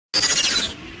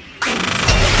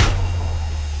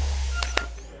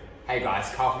Hey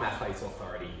guys, Karl from Athletes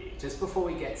Authority here. Just before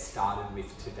we get started with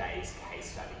today's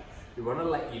case study, we want to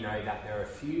let you know that there are a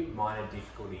few minor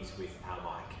difficulties with our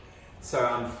mic. So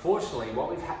unfortunately, what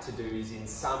we've had to do is in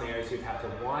some areas we've had to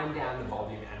wind down the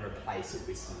volume and replace it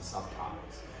with some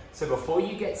subtitles. So before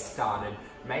you get started,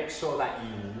 make sure that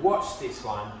you watch this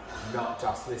one, not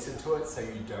just listen to it, so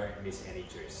you don't miss any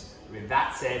juice. With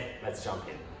that said, let's jump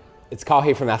in. It's Karl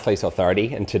here from Athletes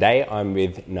Authority, and today I'm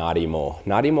with Nadia.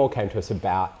 Nadia came to us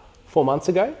about 4 months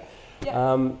ago.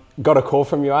 Yep. Got a call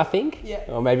from you, I think, yep.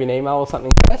 Or maybe an email or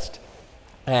something first.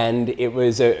 And it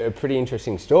was a pretty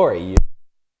interesting story. You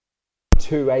had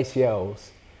 2 ACLs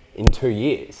in 2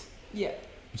 years, yep.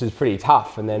 Which is pretty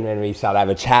tough. And then when we started to have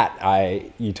a chat,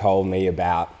 you told me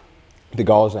about the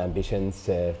goals and ambitions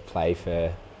to play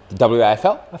for the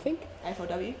WAFL, I think?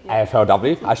 AFLW. Yep.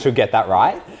 AFLW, I should get that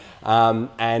right.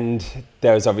 And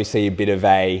there was obviously a bit of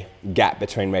a gap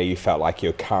between where you felt like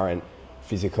your current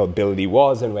physical ability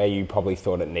was and where you probably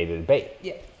thought it needed to be.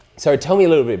 Yeah. So tell me a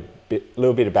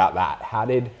little bit about that. How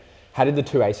did the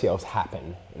 2 ACLs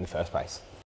happen in the first place?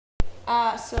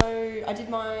 So I did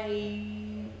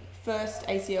my first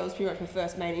ACLs, pretty much my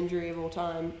first main injury of all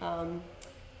time,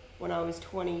 when I was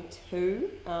 22,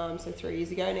 so 3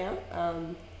 years ago now.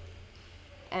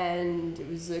 And it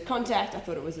was a contact. I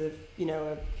thought it was a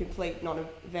complete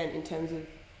non-event in terms of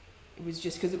it was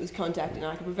just because it was contact and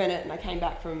I could prevent it, and I came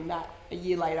back from that a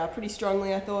year later pretty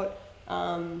strongly, I thought,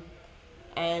 and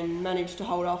managed to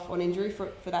hold off on injury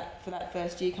for that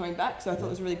first year coming back. So I thought it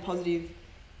was a really positive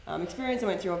experience. I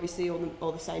went through obviously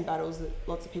all the same battles that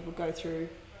lots of people go through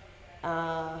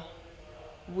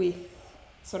with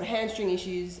sort of hamstring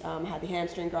issues. I had the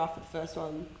hamstring graft for the first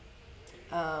one,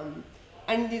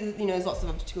 and there's lots of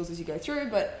obstacles as you go through,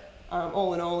 but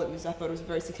all in all, I thought it was a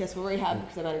very successful rehab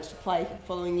because I managed to play for the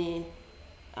following year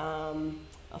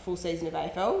a full season of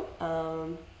AFL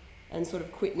and sort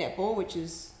of quit netball, which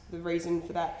is the reason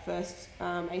for that first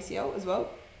ACL as well.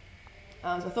 So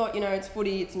I thought, it's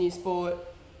footy, it's a new sport,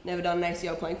 never done an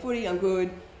ACL playing footy, I'm good,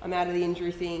 I'm out of the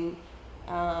injury thing,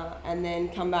 and then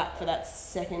come back for that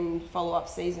second follow-up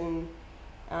season,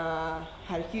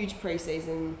 had a huge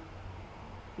pre-season,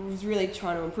 was really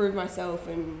trying to improve myself,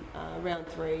 and round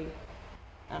 3,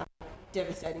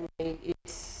 devastatingly, it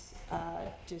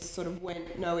just sort of went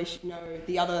the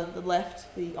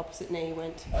opposite knee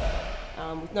went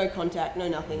with no contact, no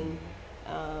nothing.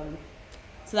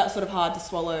 So that was sort of hard to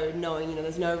swallow, knowing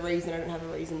there's no reason, I don't have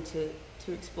a reason to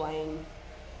explain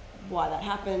why that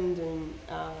happened, and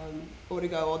or to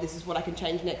go, this is what I can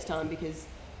change next time, because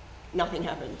nothing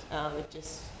happened.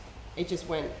 It just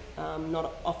went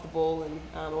not off the ball and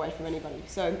away from anybody.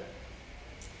 So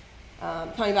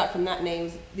coming back from that knee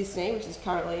was this knee, which is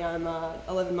currently I'm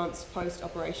 11 months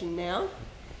post-operation now.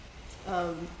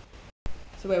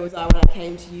 So where was I when I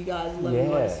came to you guys 11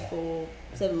 months for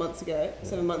 7 months ago?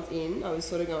 7 months in, I was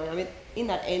sort of going, I'm in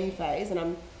that end phase, and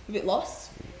I'm a bit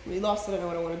lost. Really lost, I don't know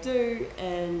what I want to do,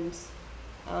 and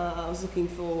I was looking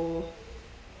for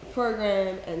a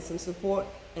program and some support,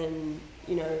 and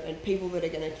and people that are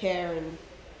going to care and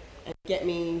get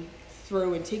me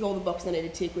through and tick all the boxes I need to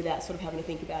tick without sort of having to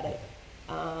think about it.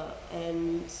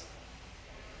 And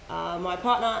my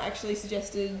partner actually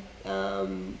suggested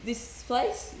this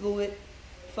place, a little bit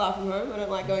far from home. I don't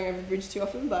like going over the bridge too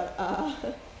often, but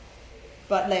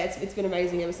it's been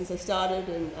amazing ever since I started.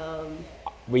 And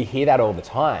we hear that all the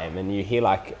time, and you hear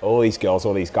like all these girls,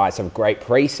 all these guys have great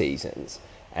pre-seasons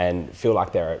and feel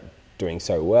like they're doing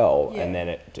so well, and then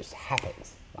it just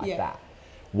happens like that.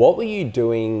 What were you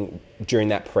doing during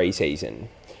that pre-season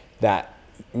that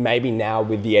maybe now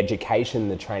with the education,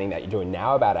 the training that you're doing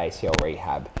now about ACL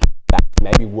rehab, that you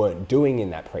maybe weren't doing in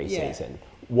that pre-season?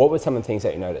 What were some of the things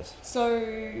that you noticed? So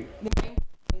the main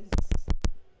thing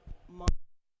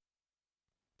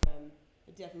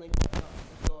was definitely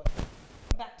thought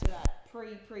back to that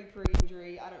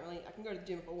pre-injury. I can go to the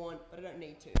gym if I want, but I don't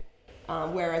need to.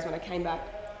 Whereas when I came back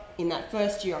in that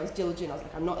first year, I was diligent. I was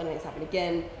like, I'm not letting this happen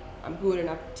again. I'm good, and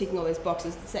I'm ticking all those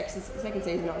boxes. The second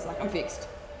season, I was like, I'm fixed.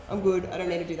 I'm good. I don't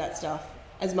need to do that stuff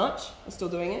as much. I'm still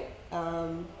doing it.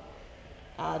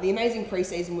 The amazing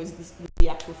pre-season was the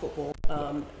actual football.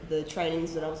 The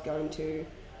trainings that I was going to,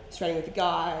 training with the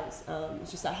guys. It was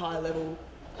just that high level,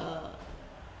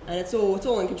 and it's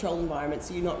all in controlled environments,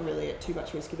 so you're not really at too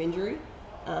much risk of injury.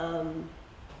 I'm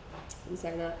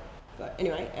saying that, but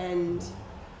anyway, and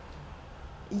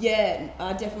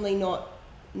definitely not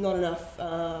enough.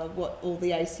 What all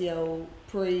the ACL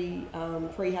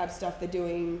prehab stuff they're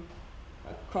doing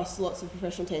across lots of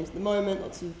professional teams at the moment,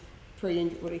 lots of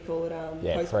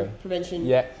post-prevention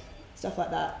stuff like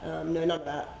that. No, none of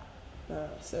that.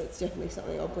 So it's definitely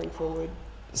something I'll bring forward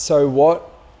So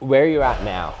where are you at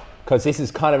now? Because this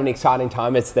is kind of an exciting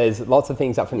time. There's lots of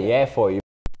things up in the air for you.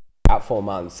 About 4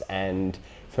 months, and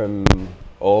from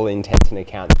all intents and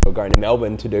accounts, you're going to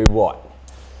Melbourne to do what?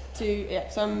 So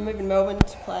I'm moving to Melbourne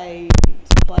to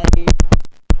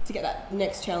get that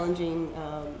next challenging,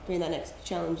 be in that next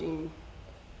challenging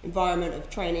environment of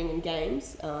training and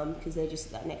games, because they're just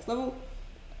at that next level.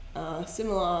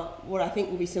 What I think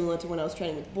will be similar to when I was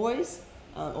training with the boys,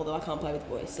 although I can't play with the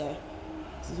boys, so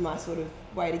this is my sort of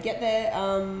way to get there.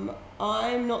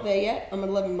 I'm not there yet. I'm at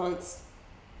 11 months.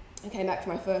 I came back for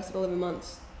my first at 11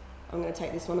 months. I'm going to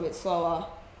take this one a bit slower.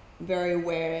 I'm very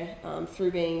aware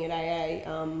through being at AA,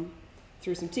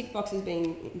 through some tick boxes,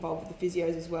 being involved with the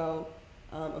physios as well,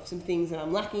 of some things that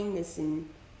I'm lacking. There's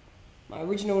my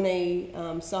original knee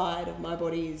side of my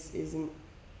body isn't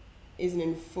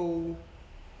in full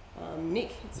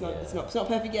nick. It's not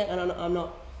perfect yet, and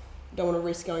don't want to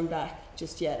risk going back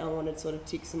just yet. I want to sort of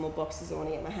tick some more boxes. I want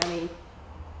to get my hammy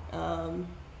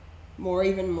more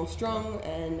even, more strong,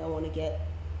 and I want to get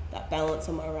that balance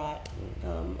on my right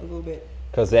a little bit.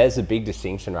 Because there's a big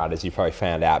distinction, right, as you probably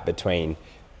found out, between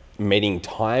meeting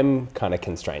time kind of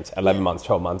constraints, 11 months,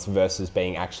 12 months, versus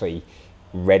being actually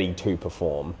ready to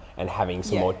perform and having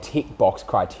some more tick box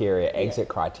criteria, exit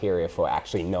criteria for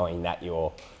actually knowing that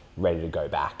you're ready to go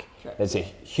back. Correct. There's a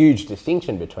huge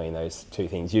distinction between those two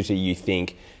things. Usually you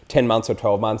think 10 months or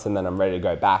 12 months and then I'm ready to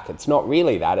go back. It's not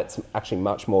really that. It's actually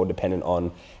much more dependent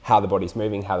on how the body's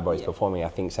moving, how the body's performing. I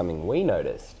think something we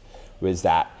noticed was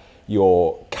that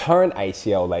your current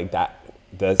ACL leg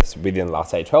that's within the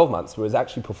last, say, 12 months was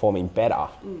actually performing better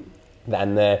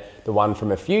than the one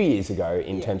from a few years ago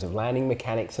in terms of landing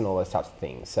mechanics and all those types of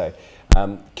things. So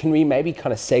can we maybe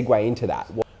kind of segue into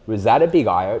that? Was that a big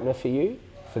eye-opener for you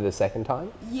for the second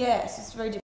time? Yes, it's very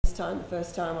different this time. The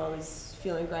first time I was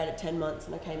feeling great at 10 months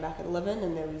and I came back at 11,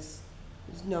 and there was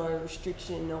no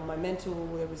restriction on my mental,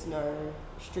 there was no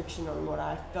restriction on what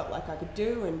I felt like I could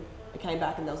do, and I came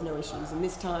back and there was no issues. And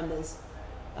this time there's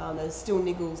still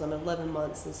niggles. I'm at 11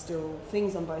 months, there's still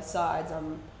things on both sides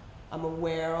I'm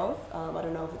aware of. I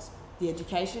don't know if it's the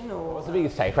education or... What's the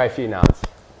biggest takeaway for you, Nance?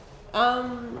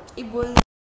 It was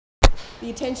the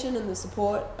attention and the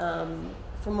support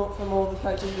from all the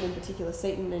coaches, but in particular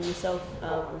Seaton and yourself,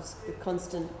 was the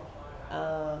constant,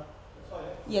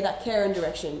 that care and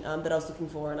direction that I was looking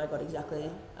for, and I got exactly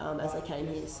as I came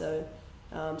here. So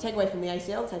take away from the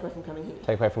ACL, take away from coming here.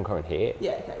 Take away from coming here?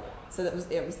 Yeah, okay. So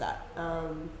it was that.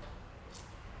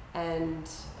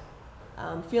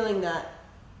 Feeling that,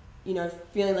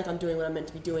 feeling like I'm doing what I'm meant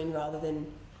to be doing rather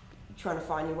than trying to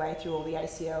find your way through all the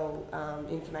ACL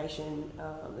information.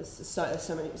 There's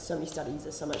so many studies,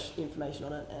 there's so much information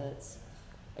on it, and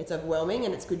it's overwhelming,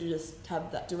 and it's good to just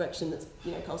have that direction that's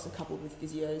also coupled with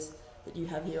physios that you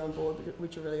have here on board,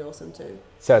 which are really awesome too.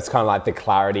 So it's kind of like the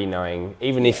clarity, knowing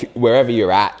even if wherever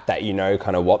you're at, that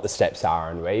kind of what the steps are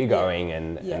and where you're going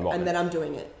and what. And that I'm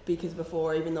doing it, because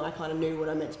before, even though I kind of knew what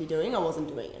I meant to be doing, I wasn't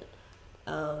doing it.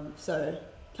 So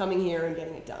coming here and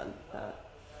getting it done.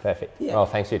 Perfect. Yeah. Well,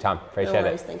 thanks for your time. Appreciate No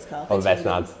worries. it. Thanks, Karl. All the best,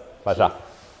 Nads. Pleasure.